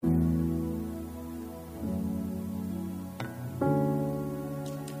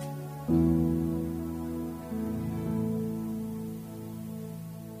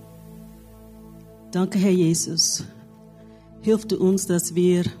Danke, Herr Jesus. Hilf du uns, dass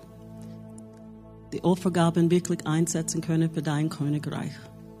wir die Opfergaben wirklich einsetzen können für dein Königreich.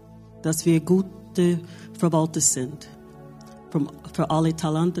 Dass wir gute Verwalter sind für alle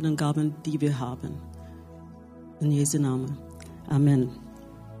Talente und Gaben, die wir haben. In Jesu Namen. Amen.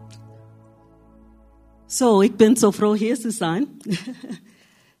 So, ich bin so froh, hier zu sein.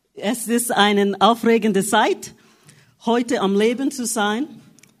 Es ist eine aufregende Zeit, heute am Leben zu sein.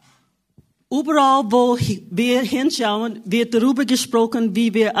 Überall, wo wir hinschauen, wird darüber gesprochen,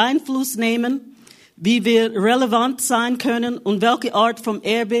 wie wir Einfluss nehmen, wie wir relevant sein können und welche Art vom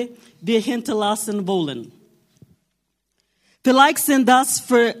Erbe wir hinterlassen wollen. Vielleicht sind das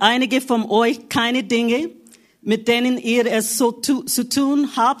für einige von euch keine Dinge, mit denen ihr es so zu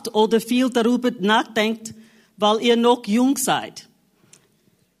tun habt oder viel darüber nachdenkt, weil ihr noch jung seid.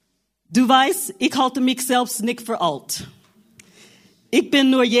 Du weißt, ich halte mich selbst nicht für alt. Ich bin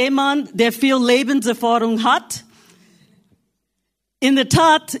nur jemand, der viel Lebenserfahrung hat. In der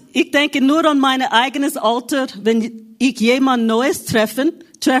Tat, ich denke nur an mein eigenes Alter, wenn ich jemand Neues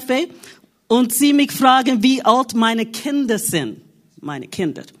treffe und sie mich fragen, wie alt meine Kinder sind. Meine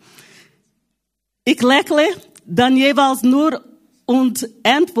Kinder. Ich lächle dann jeweils nur und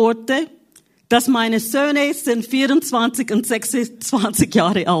antworte, dass meine Söhne sind 24 und 26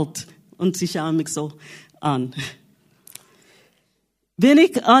 Jahre alt. Und sie schauen mich so an. Wenn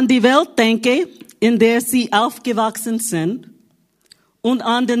ich an die Welt denke, in der sie aufgewachsen sind, und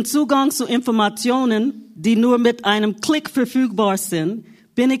an den Zugang zu Informationen, die nur mit einem Klick verfügbar sind,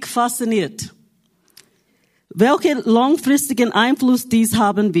 bin ich fasziniert. Welchen langfristigen Einfluss dies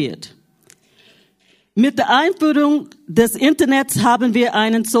haben wird. Mit der Einführung des Internets haben wir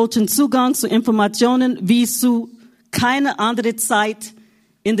einen solchen Zugang zu Informationen wie zu keiner anderen Zeit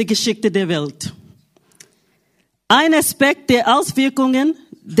in der Geschichte der Welt. Ein Aspekt der Auswirkungen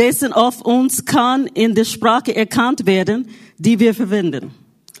dessen auf uns kann in der Sprache erkannt werden, die wir verwenden.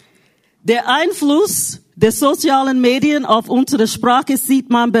 Der Einfluss der sozialen Medien auf unsere Sprache sieht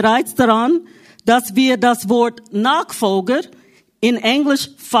man bereits daran, dass wir das Wort Nachfolger, in Englisch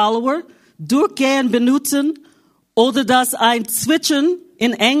Follower, durchgehend benutzen oder dass ein Zwitschern,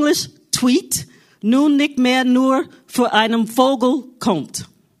 in Englisch Tweet, nun nicht mehr nur für einen Vogel kommt.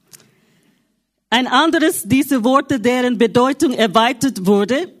 Ein anderes dieser Worte, deren Bedeutung erweitert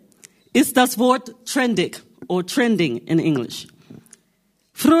wurde, ist das Wort trendig oder trending in Englisch.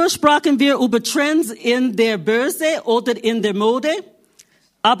 Früher sprachen wir über Trends in der Börse oder in der Mode,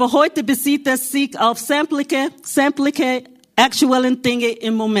 aber heute bezieht es sich auf sämtliche aktuellen Dinge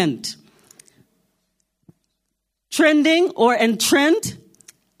im Moment. Trending oder ein Trend,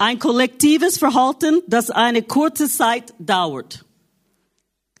 ein kollektives Verhalten, das eine kurze Zeit dauert.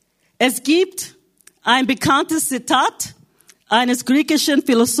 Es gibt ein bekanntes Zitat eines griechischen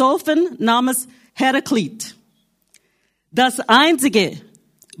Philosophen namens Heraklit. Das Einzige,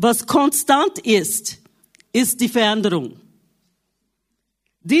 was konstant ist, ist die Veränderung.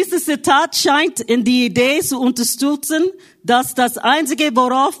 Dieses Zitat scheint in die Idee zu unterstützen, dass das Einzige,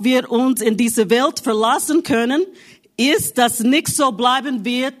 worauf wir uns in dieser Welt verlassen können, ist, dass nichts so bleiben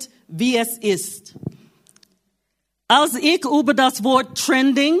wird, wie es ist. Als ich über das Wort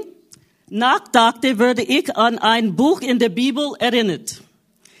Trending nachdachte, wurde ich an ein Buch in der Bibel erinnert,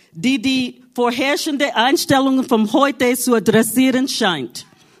 die vorherrschende Einstellungen von heute zu adressieren scheint.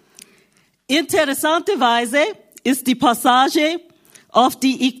 Interessanterweise ist die Passage, auf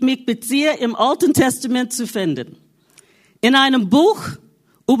die ich mich beziehe, im Alten Testament zu finden. In einem Buch,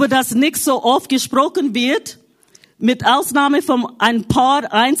 über das nicht so oft gesprochen wird, mit Ausnahme von ein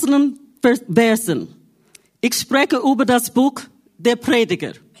paar einzelnen Versen. Ich spreche über das Buch der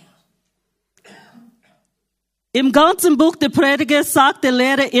Prediger. Im ganzen Buch der Prediger sagt der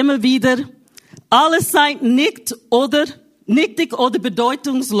Lehrer immer wieder, alles sei nichtig oder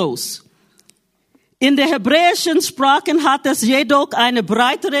bedeutungslos. In der hebräischen Sprache hat es jedoch eine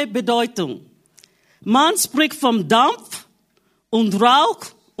breitere Bedeutung. Man spricht vom Dampf und Rauch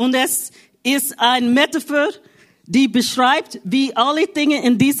und es ist eine Metapher, die beschreibt, wie alle Dinge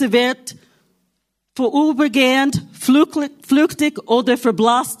in dieser Welt vorübergehend, flüchtig oder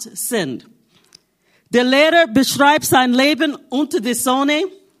verblasst sind. Der Lehrer beschreibt sein Leben unter der Sonne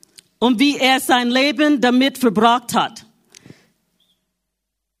und wie er sein Leben damit verbracht hat.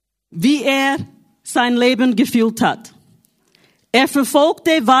 Wie er sein Leben gefühlt hat. Er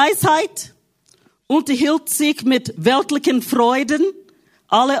verfolgte Weisheit, unterhielt sich mit weltlichen Freuden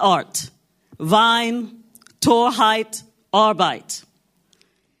aller Art. Wein, Torheit, Arbeit.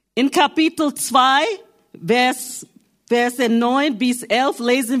 In Kapitel 2, Verse 9 bis 11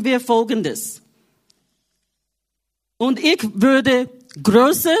 lesen wir Folgendes. Und ich würde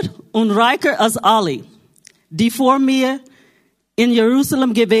größer und reicher als alle, die vor mir in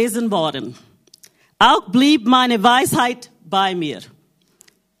Jerusalem gewesen waren. Auch blieb meine Weisheit bei mir.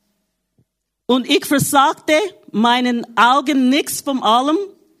 Und ich versagte meinen Augen nichts von allem,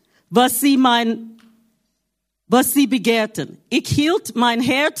 was sie begehrten. Ich hielt mein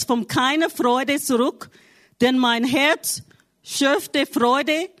Herz von keiner Freude zurück, denn mein Herz schöpfte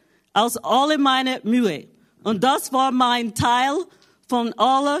Freude aus aller meiner Mühe. Und das war mein Teil von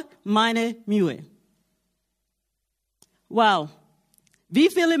aller meiner Mühe. Wow. Wie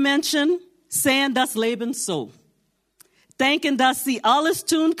viele Menschen sehen das Leben so? Denken, dass sie alles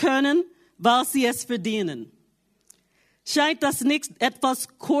tun können, weil sie es verdienen. Scheint das nicht etwas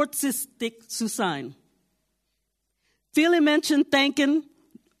kurzsichtig zu sein? Viele Menschen denken,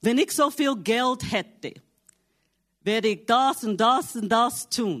 wenn ich so viel Geld hätte, werde ich das und das und das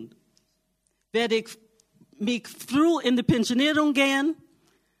tun. Werde ich mich früh in die Pensionierung gehen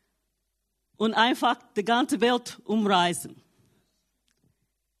und einfach die ganze Welt umreisen.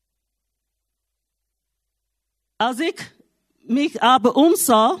 Als ich mich aber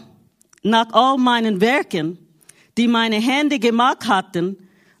umsah nach all meinen Werken, die meine Hände gemacht hatten,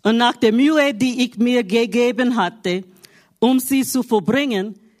 und nach der Mühe, die ich mir gegeben hatte, um sie zu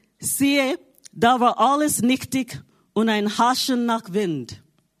vollbringen, siehe, da war alles nichtig und ein Haschen nach Wind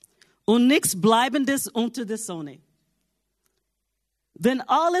und nichts Bleibendes unter der Sonne. Wenn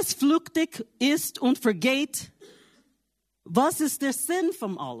alles flüchtig ist und vergeht, was ist der Sinn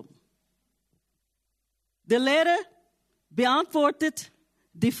von allem? Der Lehrer beantwortet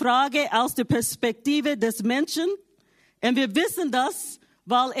die Frage aus der Perspektive des Menschen, und wir wissen das,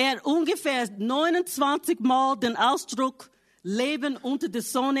 weil er ungefähr 29 Mal den Ausdruck Leben unter der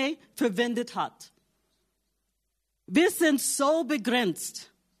Sonne verwendet hat. Wir sind so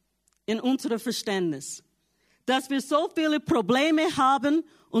begrenzt in unserem Verständnis, dass wir so viele Probleme haben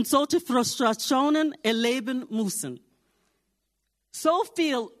und solche Frustrationen erleben müssen. So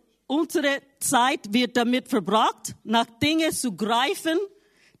viel unserer Zeit wird damit verbracht, nach Dingen zu greifen,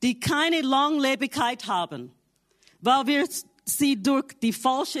 die keine Langlebigkeit haben, weil wir sie durch die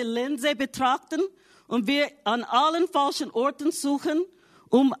falsche Linse betrachten und wir an allen falschen Orten suchen,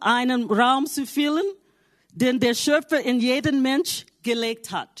 um einen Raum zu füllen, den der Schöpfer in jeden Mensch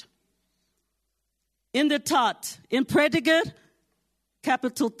gelegt hat. In der Tat, in Prediger,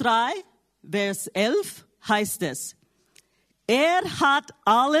 Kapitel 3, Vers 11 heißt es, er hat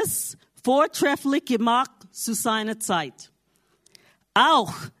alles vortrefflich gemacht zu seiner Zeit.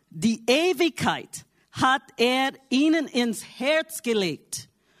 Auch die Ewigkeit hat er ihnen ins Herz gelegt.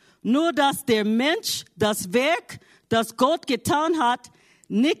 Nur dass der Mensch das Werk, das Gott getan hat,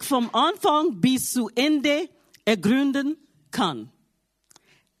 nicht vom Anfang bis zu Ende ergründen kann.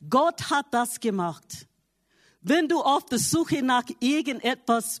 Gott hat das gemacht. Wenn du auf der Suche nach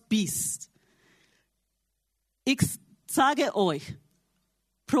irgendetwas bist, ich sage euch,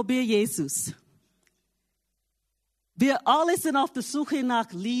 probier Jesus. Wir alle sind auf der Suche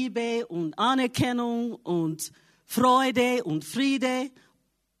nach Liebe und Anerkennung und Freude und Friede.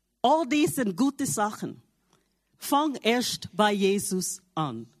 All dies sind gute Sachen. Fang erst bei Jesus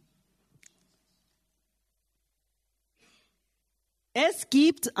an. Es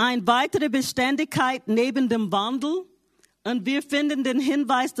gibt eine weitere Beständigkeit neben dem Wandel und wir finden den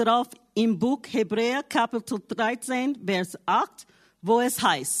Hinweis darauf im Buch Hebräer, Kapitel 13, Vers 8, wo es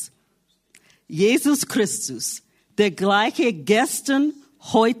heißt, Jesus Christus, der gleiche gestern,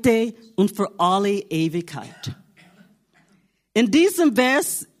 heute und für alle Ewigkeit. In diesem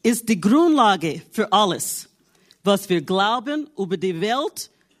Vers ist die Grundlage für alles, was wir glauben über die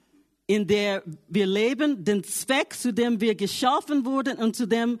Welt, in der wir leben, den Zweck, zu dem wir geschaffen wurden und zu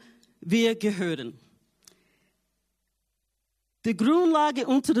dem wir gehören. Die Grundlage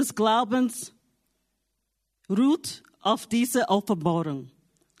unseres Glaubens ruht auf dieser Offenbarung.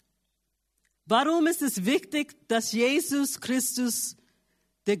 Warum ist es wichtig, dass Jesus Christus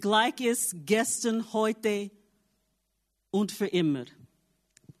der gleiche ist gestern, heute und für immer?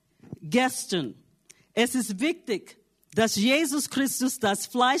 Gestern. Es ist wichtig, dass Jesus Christus, das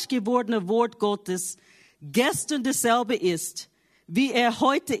fleischgewordene Wort Gottes, gestern dasselbe ist, wie er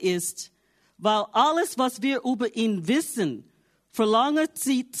heute ist, weil alles, was wir über ihn wissen, vor langer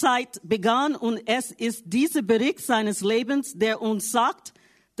Zeit begann und es ist dieser Bericht seines Lebens, der uns sagt,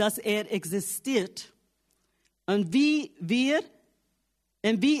 dass er existiert und wie er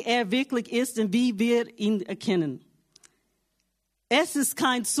wirklich ist und wie wir ihn erkennen. Es ist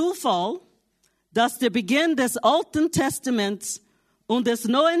kein Zufall, dass der Beginn des Alten Testaments und des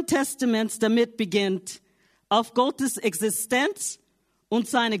Neuen Testaments damit beginnt, auf Gottes Existenz und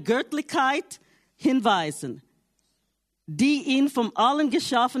seine Göttlichkeit hinweisen. die ihn von allen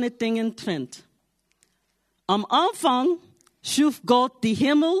geschaffenen Dingen trennt. Am Anfang schuf Gott die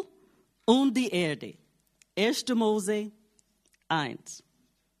Himmel und die Erde. 1. Mose 1.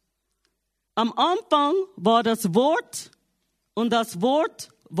 Am Anfang war das Wort und das Wort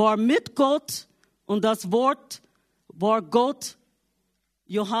war mit Gott und das Wort war Gott.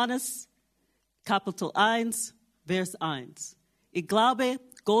 Johannes Kapitel 1, Vers 1. Ich glaube,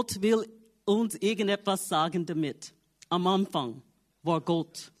 Gott will uns irgendetwas sagen damit. Am Anfang war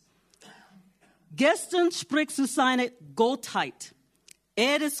Gott. Gestern spricht zu seiner Gottheit.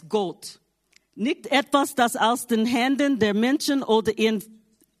 Er ist Gott. Nicht etwas, das aus den Händen der Menschen oder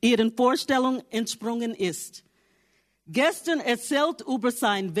ihren Vorstellungen entsprungen ist. Gestern erzählt über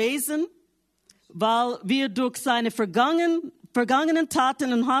sein Wesen, weil wir durch seine vergangenen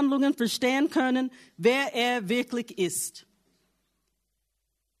Taten und Handlungen verstehen können, wer er wirklich ist.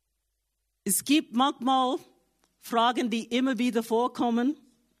 Es gibt manchmal Fragen, die immer wieder vorkommen.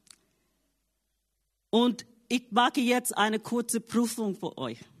 Und ich mache jetzt eine kurze Prüfung für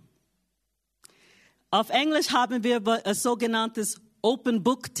euch. Auf Englisch haben wir ein sogenanntes Open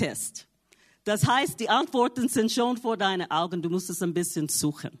Book Test. Das heißt, die Antworten sind schon vor deinen Augen. Du musst es ein bisschen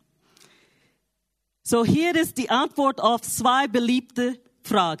suchen. So, hier ist die Antwort auf 2 beliebte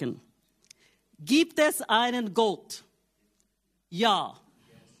Fragen. Gibt es einen Gott? Ja.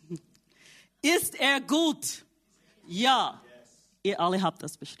 Ist er gut? Ja. Ihr alle habt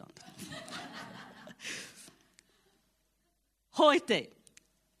das bestanden. Heute.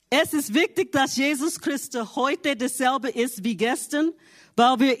 Es ist wichtig, dass Jesus Christus heute dasselbe ist wie gestern,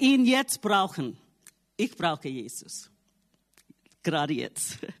 weil wir ihn jetzt brauchen. Ich brauche Jesus. Gerade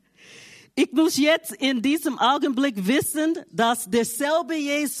jetzt. Ich muss jetzt in diesem Augenblick wissen, dass derselbe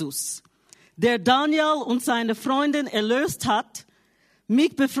Jesus, der Daniel und seine Freundin erlöst hat,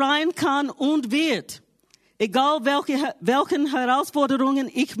 mich befreien kann und wird, egal welchen Herausforderungen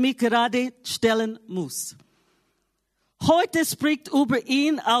ich mich gerade stellen muss. Heute spricht über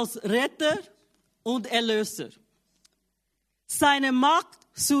ihn als Retter und Erlöser. Seine Macht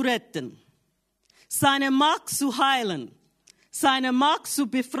zu retten, seine Macht zu heilen, seine Macht zu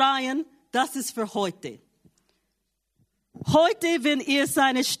befreien, das ist für heute. Heute, wenn ihr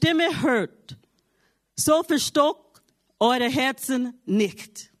seine Stimme hört, so verstockt eure Herzen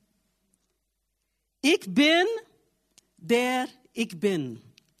nicht. Ich bin, der ich bin.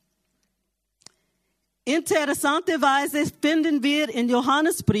 Interessanterweise finden wir in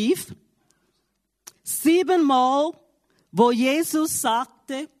Johannesbrief 7-mal, wo Jesus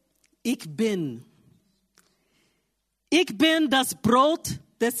sagte, ich bin. Ich bin das Brot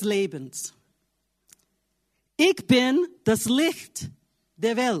des Lebens. Ich bin das Licht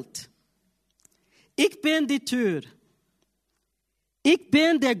der Welt. Ich bin die Tür. Ich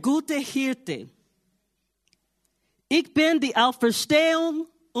bin der gute Hirte. Ich bin die Auferstehung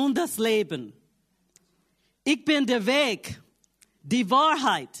und das Leben. Ich bin der Weg, die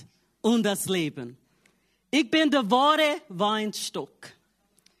Wahrheit und das Leben. Ich bin der wahre Weinstock.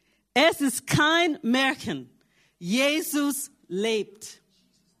 Es ist kein Märchen. Jesus lebt.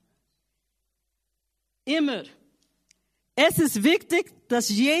 Immer. Es ist wichtig, dass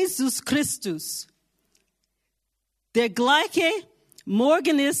Jesus Christus der gleiche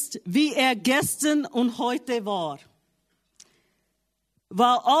morgen ist, wie er gestern und heute war.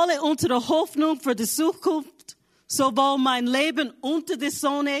 Weil alle unsere Hoffnung für die Zukunft, sowohl mein Leben unter der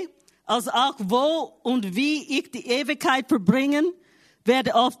Sonne, als auch wo und wie ich die Ewigkeit verbringen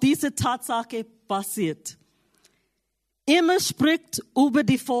werde, auf diese Tatsache basiert. Immer spricht über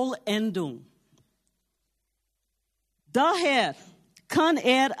die Vollendung. Daher kann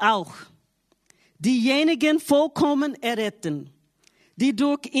er auch diejenigen vollkommen erretten, die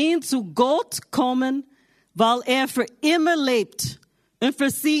durch ihn zu Gott kommen, weil er für immer lebt und für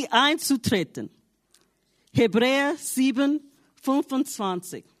sie einzutreten. Hebräer 7,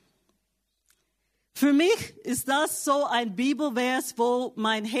 25. Für mich ist das so ein Bibelvers, wo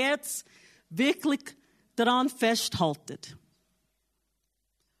mein Herz wirklich daran festhaltet.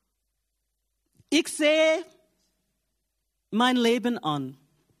 Ich sehe mein Leben an.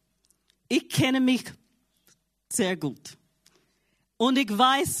 Ich kenne mich sehr gut. Und ich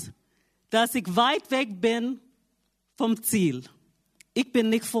weiß, dass ich weit weg bin vom Ziel. Ich bin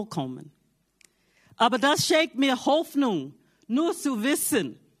nicht vollkommen. Aber das schenkt mir Hoffnung, nur zu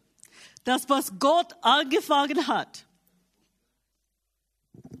wissen, dass was Gott angefangen hat,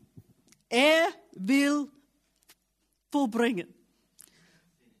 er will vollbringen.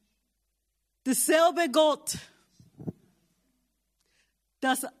 Derselbe Gott,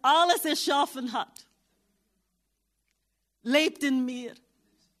 das alles erschaffen hat, lebt in mir,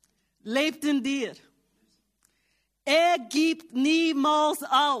 lebt in dir. Er gibt niemals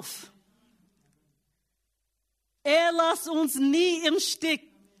auf. Er lässt uns nie im Stich.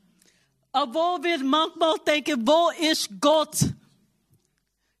 Obwohl wir manchmal denken, wo ist Gott?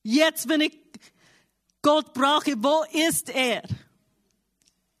 Jetzt, wenn ich Gott brauche, wo ist er?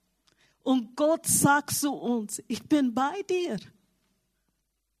 Und Gott sagt zu uns, ich bin bei dir.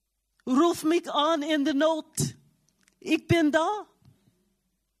 Ruf mich an in der Not. Ich bin da.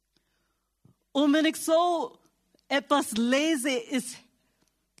 Und wenn ich so etwas lese, es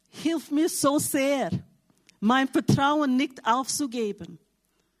hilft mir so sehr, mein Vertrauen nicht aufzugeben.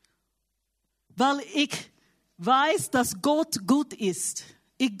 Weil ich weiß, dass Gott gut ist.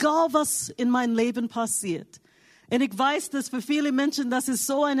 Egal was in meinem Leben passiert. Und ich weiß, dass für viele Menschen das ist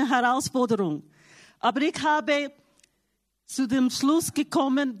so eine Herausforderung. Aber ich habe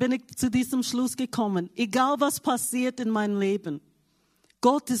bin ich zu diesem Schluss gekommen. Egal was passiert in meinem Leben.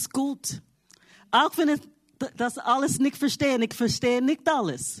 Gott ist gut. Auch wenn ich das alles nicht verstehe. Ich verstehe nicht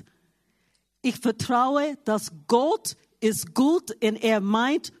alles. Ich vertraue, dass Gott ist gut und er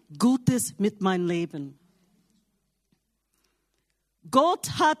meint Gutes mit meinem Leben.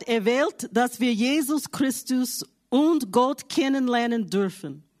 Gott hat erwählt, dass wir Jesus Christus und Gott kennenlernen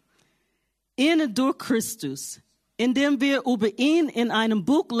dürfen. In und durch Christus. Indem wir über ihn in einem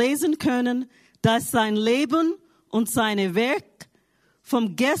Buch lesen können, das sein Leben und seine Werk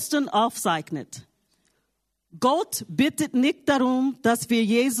vom Gestern aufzeichnet. Gott bittet nicht darum, dass wir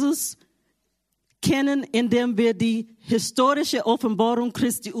Jesus kennen, indem wir die historische Offenbarung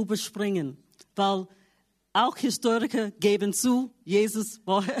Christi überspringen. Weil auch Historiker geben zu, Jesus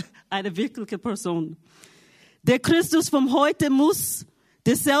war eine wirkliche Person. Der Christus von heute muss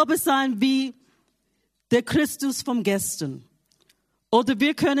derselbe sein wie der Christus vom Gestern. Oder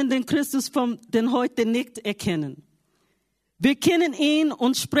wir können den Christus von den heute nicht erkennen. Wir kennen ihn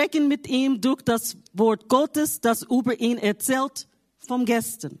und sprechen mit ihm durch das Wort Gottes, das über ihn erzählt vom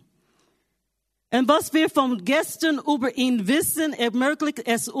Gestern. Und was wir vom Gestern über ihn wissen, ermöglicht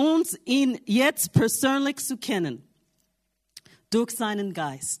es uns, ihn jetzt persönlich zu kennen. Durch seinen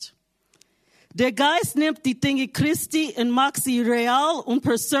Geist. Der Geist nimmt die Dinge Christi und macht sie real und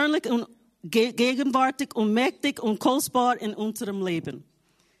persönlich und gegenwärtig und mächtig und kostbar in unserem Leben.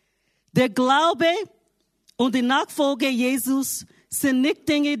 Der Glaube und die Nachfolge Jesus sind nicht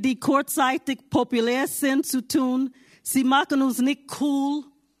Dinge, die kurzzeitig populär sind zu tun. Sie machen uns nicht cool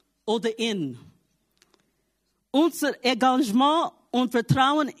oder in. Unser Engagement und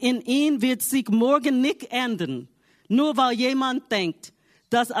Vertrauen in ihn wird sich morgen nicht ändern, nur weil jemand denkt,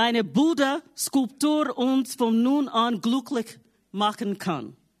 dass eine Buddha-Skulptur uns von nun an glücklich machen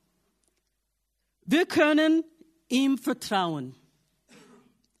kann. Wir können ihm vertrauen.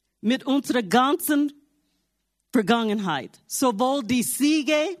 Mit unserer ganzen Vergangenheit. Sowohl die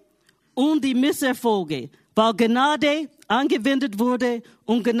Siege und die Misserfolge. Weil Gnade angewendet wurde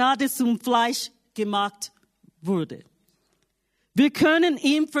und Gnade zum Fleisch gemacht wurde. Wir können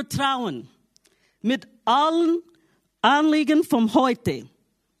ihm vertrauen. Mit allen Anliegen vom Heute.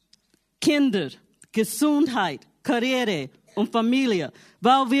 Kinder, Gesundheit, Karriere und Familie,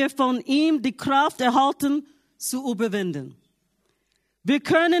 weil wir von ihm die Kraft erhalten, zu überwinden. Wir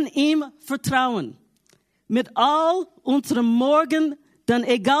können ihm vertrauen. Mit all unserem Morgen, denn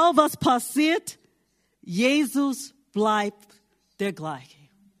egal was passiert, Jesus bleibt der gleiche.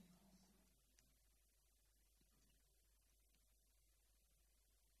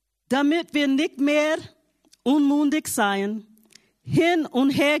 Damit wir nicht mehr unmündig seien, hin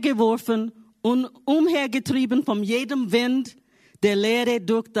und her geworfen und umhergetrieben von jedem Wind der Lehre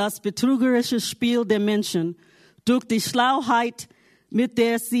durch das betrügerische Spiel der Menschen, durch die Schlauheit, mit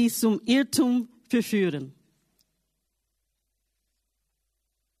der sie zum Irrtum verführen.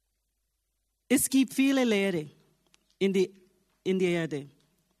 Es gibt viele Lehre in die Erde.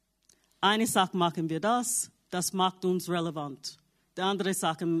 Eine sagt, machen wir das macht uns relevant. Die andere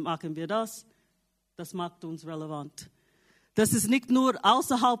sagt, machen wir das macht uns relevant. Das ist nicht nur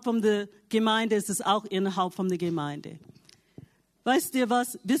außerhalb von der Gemeinde, es ist auch innerhalb von der Gemeinde. Wisst ihr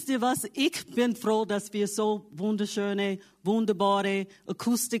was? Ich bin froh, dass wir so wunderschöne, wunderbare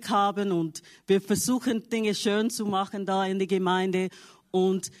Akustik haben und wir versuchen, Dinge schön zu machen da in der Gemeinde.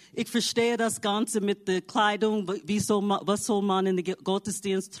 Und ich verstehe das Ganze mit der Kleidung, was soll man in den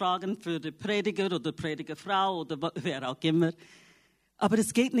Gottesdienst tragen für den Prediger oder Predigerfrau oder wer auch immer. Aber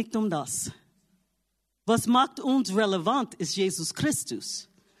es geht nicht um das. Was macht uns relevant, ist Jesus Christus.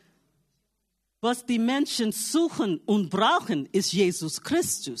 Was die Menschen suchen und brauchen, ist Jesus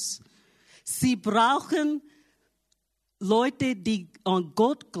Christus. Sie brauchen Leute, die an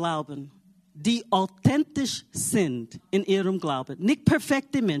Gott glauben, die authentisch sind in ihrem Glauben. Nicht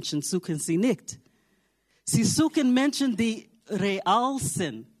perfekte Menschen suchen sie nicht. Sie suchen Menschen, die real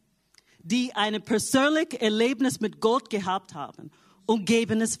sind, die ein persönliches Erlebnis mit Gott gehabt haben und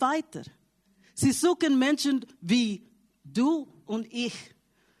geben es weiter. Sie suchen Menschen wie du und ich,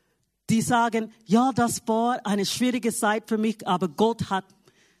 die sagen, ja, das war eine schwierige Zeit für mich, aber Gott hat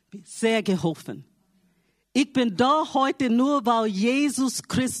mir sehr geholfen. Ich bin da heute nur, weil Jesus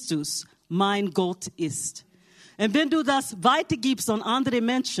Christus mein Gott ist. Und wenn du das weitergibst an andere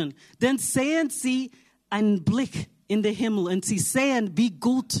Menschen, dann sehen sie einen Blick in den Himmel und sie sehen, wie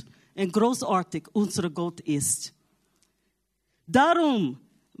gut und großartig unser Gott ist. Darum,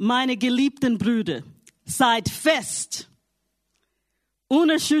 meine geliebten Brüder, seid fest,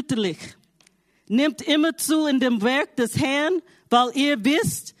 unerschütterlich, nehmt immer zu in dem Werk des Herrn, weil ihr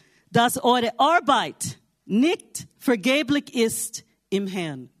wisst, dass eure Arbeit nicht vergeblich ist im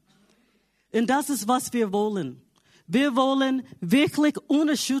Herrn. Und das ist, was wir wollen. Wir wollen wirklich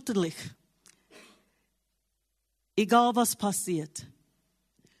unerschütterlich, egal was passiert.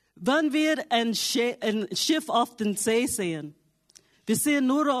 Wenn wir ein Schiff auf den See sehen, wir sehen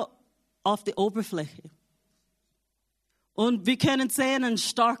nur auf die Oberfläche. Und wir können sehen einen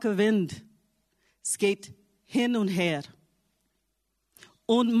starken Wind. Es geht hin und her.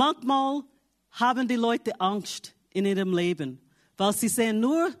 Und manchmal haben die Leute Angst in ihrem Leben, weil sie sehen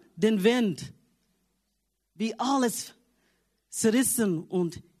nur den Wind, wie alles zerrissen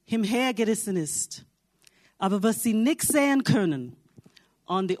und hinhergerissen ist. Aber was sie nicht sehen können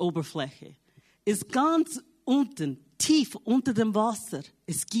an der Oberfläche, ist ganz unten, tief unter dem Wasser.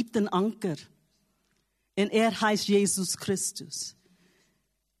 Es gibt einen Anker. Und er heißt Jesus Christus.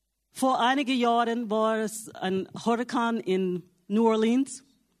 Vor einigen Jahren war es ein Hurrikan in New Orleans,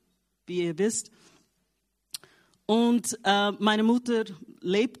 wie ihr wisst. Und meine Mutter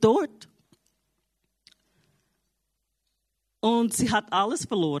lebt dort. Und sie hat alles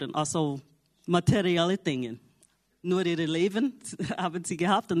verloren, also materielle Dinge. Nur ihr Leben haben sie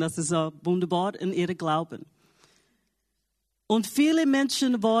gehabt und das ist wunderbar in ihrem Glauben. Und viele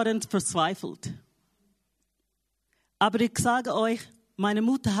Menschen waren verzweifelt. Aber ich sage euch, meine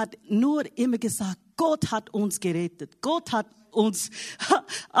Mutter hat nur immer gesagt, Gott hat uns gerettet. Gott hat uns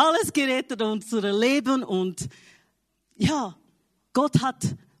alles gerettet, unser Leben und ja, Gott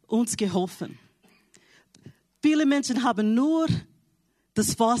hat uns geholfen. Viele Menschen haben nur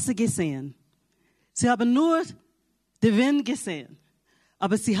das Wasser gesehen. Sie haben nur den Wind gesehen.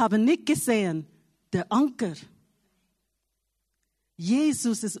 Aber sie haben nicht gesehen, der Anker.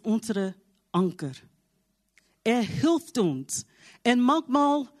 Jesus ist unser Anker. Er hilft uns. Und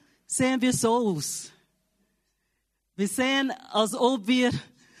manchmal sehen wir so aus. Wir sehen, als ob wir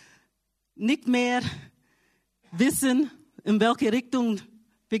nicht mehr wissen, in welche Richtung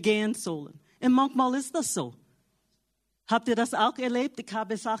wir gehen sollen. Und manchmal ist das so. Habt ihr das auch erlebt? Ich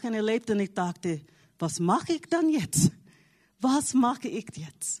habe Sachen erlebt und ich dachte, was mache ich dann jetzt? Was mache ich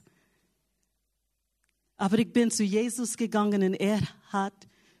jetzt? Aber ich bin zu Jesus gegangen und er hat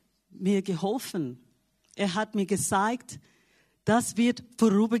mir geholfen. Er hat mir gezeigt, das wird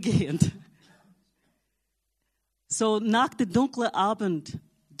vorübergehend. So nach dem dunklen Abend,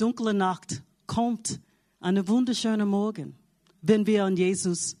 dunkle Nacht, kommt ein wunderschöner Morgen, wenn wir an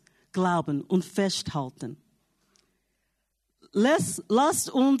Jesus glauben und festhalten. Lasst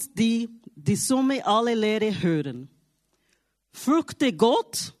uns die Summe aller Lehre hören. Fürchte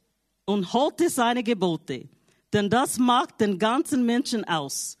Gott und halte seine Gebote, denn das macht den ganzen Menschen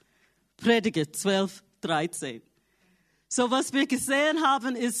aus. Prediger 12:13. So, was wir gesehen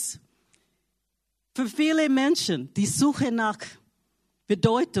haben, ist für viele Menschen die Suche nach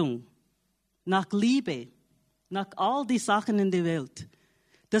Bedeutung, nach Liebe, nach all die Sachen in der Welt.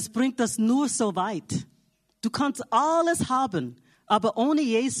 Das bringt das nur so weit. Du kannst alles haben, aber ohne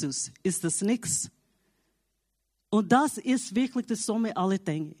Jesus ist das nichts. Und das ist wirklich die Summe aller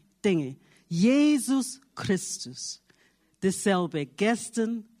Dinge. Jesus Christus, dasselbe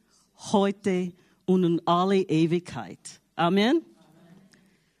gestern, heute und in alle Ewigkeit. Amen.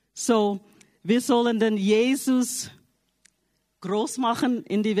 So, wir sollen den Jesus groß machen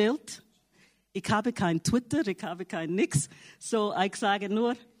in die Welt. Ich habe kein Twitter, ich habe kein nix. So, ich sage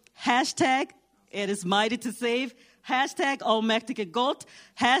nur Hashtag, er ist mighty to save. Hashtag, allmächtiger Gott.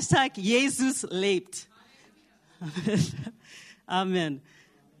 Hashtag, Jesus lebt. Amen.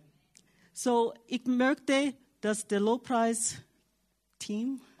 So, ich möchte, dass der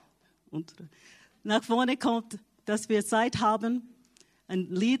Lobpreis-Team nach vorne kommt, dass wir Zeit haben, ein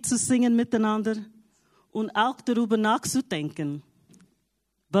Lied zu singen miteinander und auch darüber nachzudenken,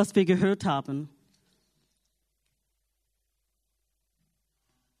 was wir gehört haben.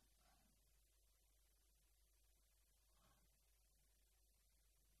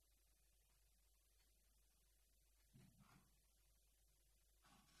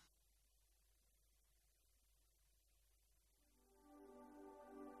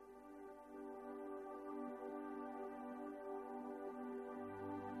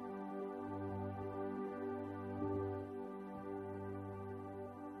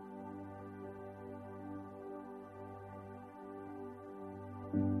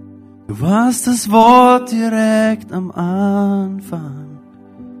 Du warst das Wort direkt am Anfang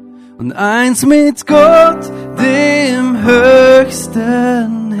und eins mit Gott, dem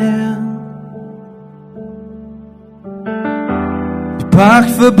höchsten Herrn. Die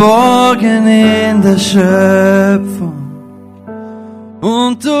Pracht verborgen in der Schöpfung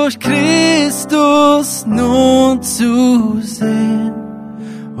und durch Christus nun zu sehen.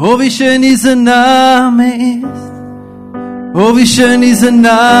 Oh, wie schön dieser Name ist. Oh, wie schön dieser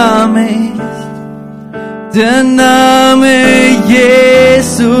Name ist. Der Name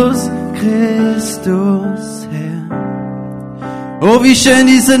Jesus Christus, Herr. Oh, wie schön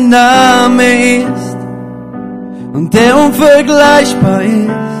dieser Name ist und der unvergleichbar ist.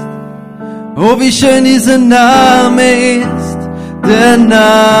 Oh, wie schön dieser Name ist, der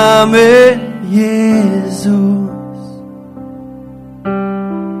Name Jesus.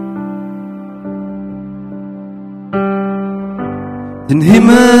 Den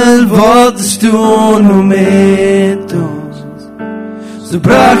Himmel wolltest du nur mit uns, so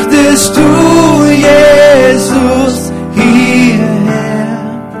brachtest du Jesus hierher.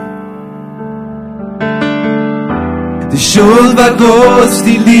 Die Schuld war groß,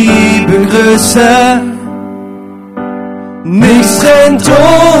 die Liebe größer, nichts trennt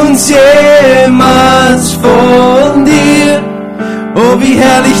uns jemals von dir. Oh, wie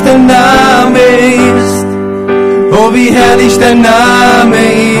herrlich dein Name ist. Oh, wie herrlich der Name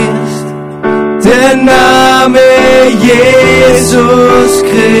ist, der Name Jesus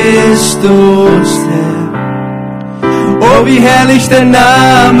Christus, Herr. Oh, wie herrlich der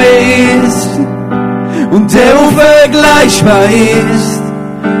Name ist und der unvergleichbar ist.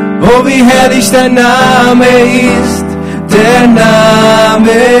 Oh, wie herrlich der Name ist, der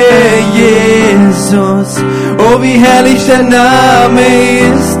Name Jesus. Oh, wie herrlich der Name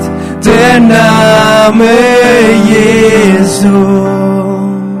ist, der Name Jesus.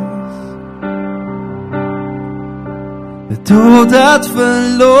 Der Tod hat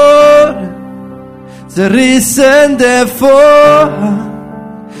verloren, zerrissen der Vorhang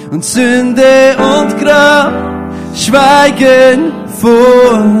und Sünde und Grau schweigen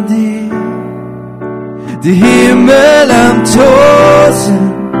vor dir. Die Himmel am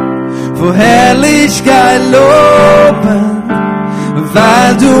Tosen vor Herrlichkeit loben,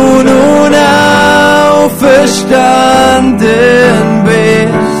 weil du nun auferstanden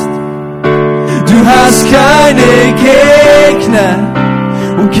bist. Du hast keine Gegner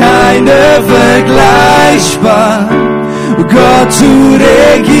und keine vergleichbar. Gott, du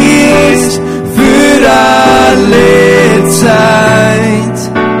regierst für alle Zeit.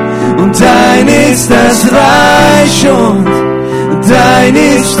 Und dein ist das Reich und dein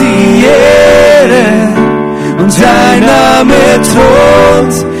ist die Ehre. Und dein Name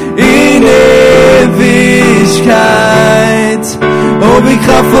thront in Ewigkeit. Oh, wie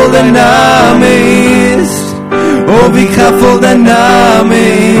kraftvoll dein Name ist. Oh, wie kraftvoll dein Name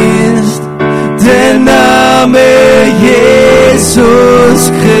ist. Der Name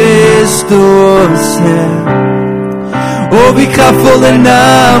Jesus Christus, Herr. Oh, wie kraftvoll dein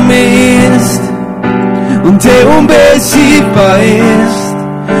Name ist und der unbesiegbar ist.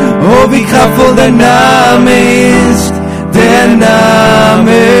 Oh, wie kraftvoll dein Name ist, der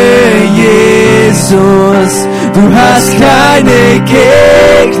Name Jesus. Du hast keine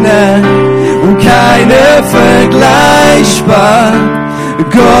Gegner und keine vergleichbar.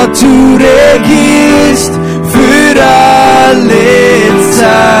 Gott, du regierst für alle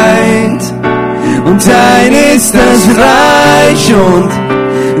Zeit. Und dein ist das Reich und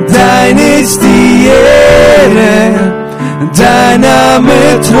dein ist die Ehre. Dein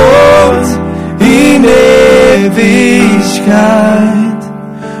Name thront in Ewigkeit.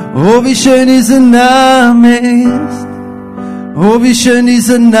 Oh, wie schön dieser Name ist. Oh, wie schön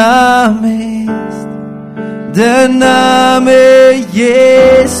dieser Name ist. Der Name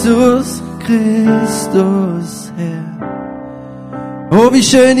Jesus Christus, Herr. Oh, wie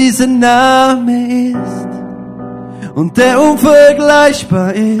schön dieser Name ist und der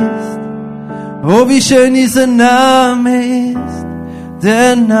unvergleichbar ist. Oh, wie schön dieser Name ist,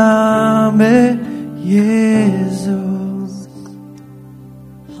 der Name Jesus.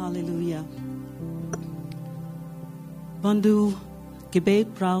 Halleluja. Wenn du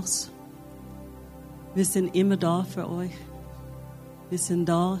Gebet brauchst, wir sind immer da für euch. Wir sind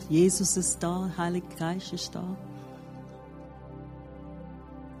da, Jesus ist da, Heiliger Geist ist da.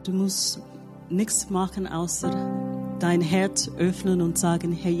 Du musst nichts machen, außer dein Herz öffnen und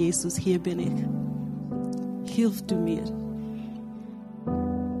sagen, Herr Jesus, hier bin ich. Hilf du mir.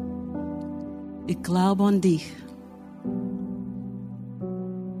 Ich glaube an dich.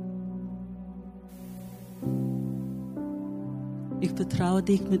 Ich vertraue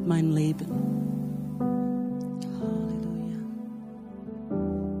dich mit meinem Leben. Halleluja.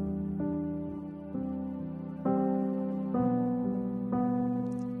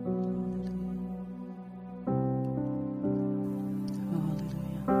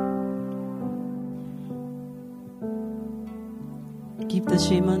 Halleluja. Gibt es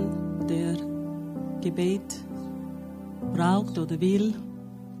jemanden, der Gebet braucht oder will,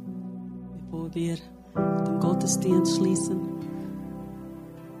 bevor wir den Gottesdienst schließen?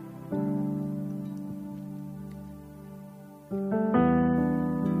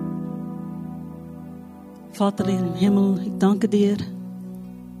 Vater im Himmel, ich danke dir,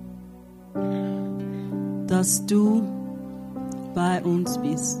 dass du bei uns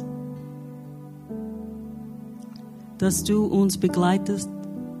bist, dass du uns begleitest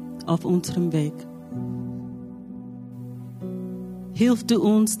auf unserem Weg. Hilf du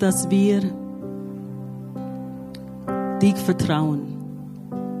uns, dass wir dich vertrauen,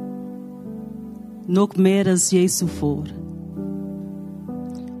 noch mehr als je zuvor.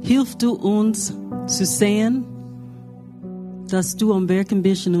 Hilf du uns zu sehen, dass du am Wirken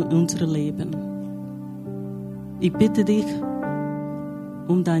bist in unserem Leben. Ich bitte dich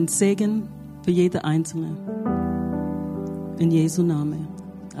um deinen Segen für jede Einzelne. In Jesu Namen.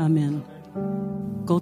 Amen.